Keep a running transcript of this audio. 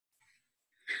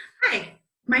Hi,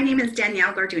 my name is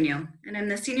Danielle Garduno, and I'm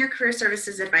the Senior Career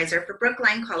Services Advisor for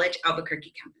Brookline College,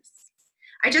 Albuquerque campus.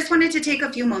 I just wanted to take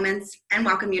a few moments and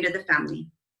welcome you to the family.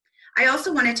 I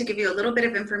also wanted to give you a little bit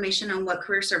of information on what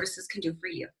Career Services can do for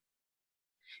you.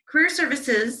 Career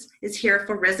Services is here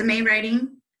for resume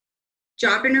writing,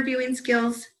 job interviewing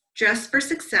skills, dress for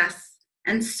success,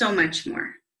 and so much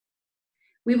more.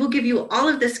 We will give you all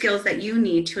of the skills that you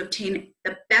need to obtain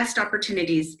the best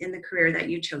opportunities in the career that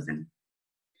you've chosen.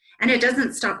 And it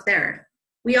doesn't stop there.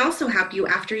 We also help you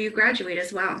after you graduate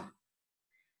as well.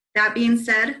 That being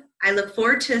said, I look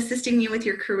forward to assisting you with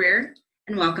your career,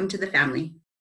 and welcome to the family.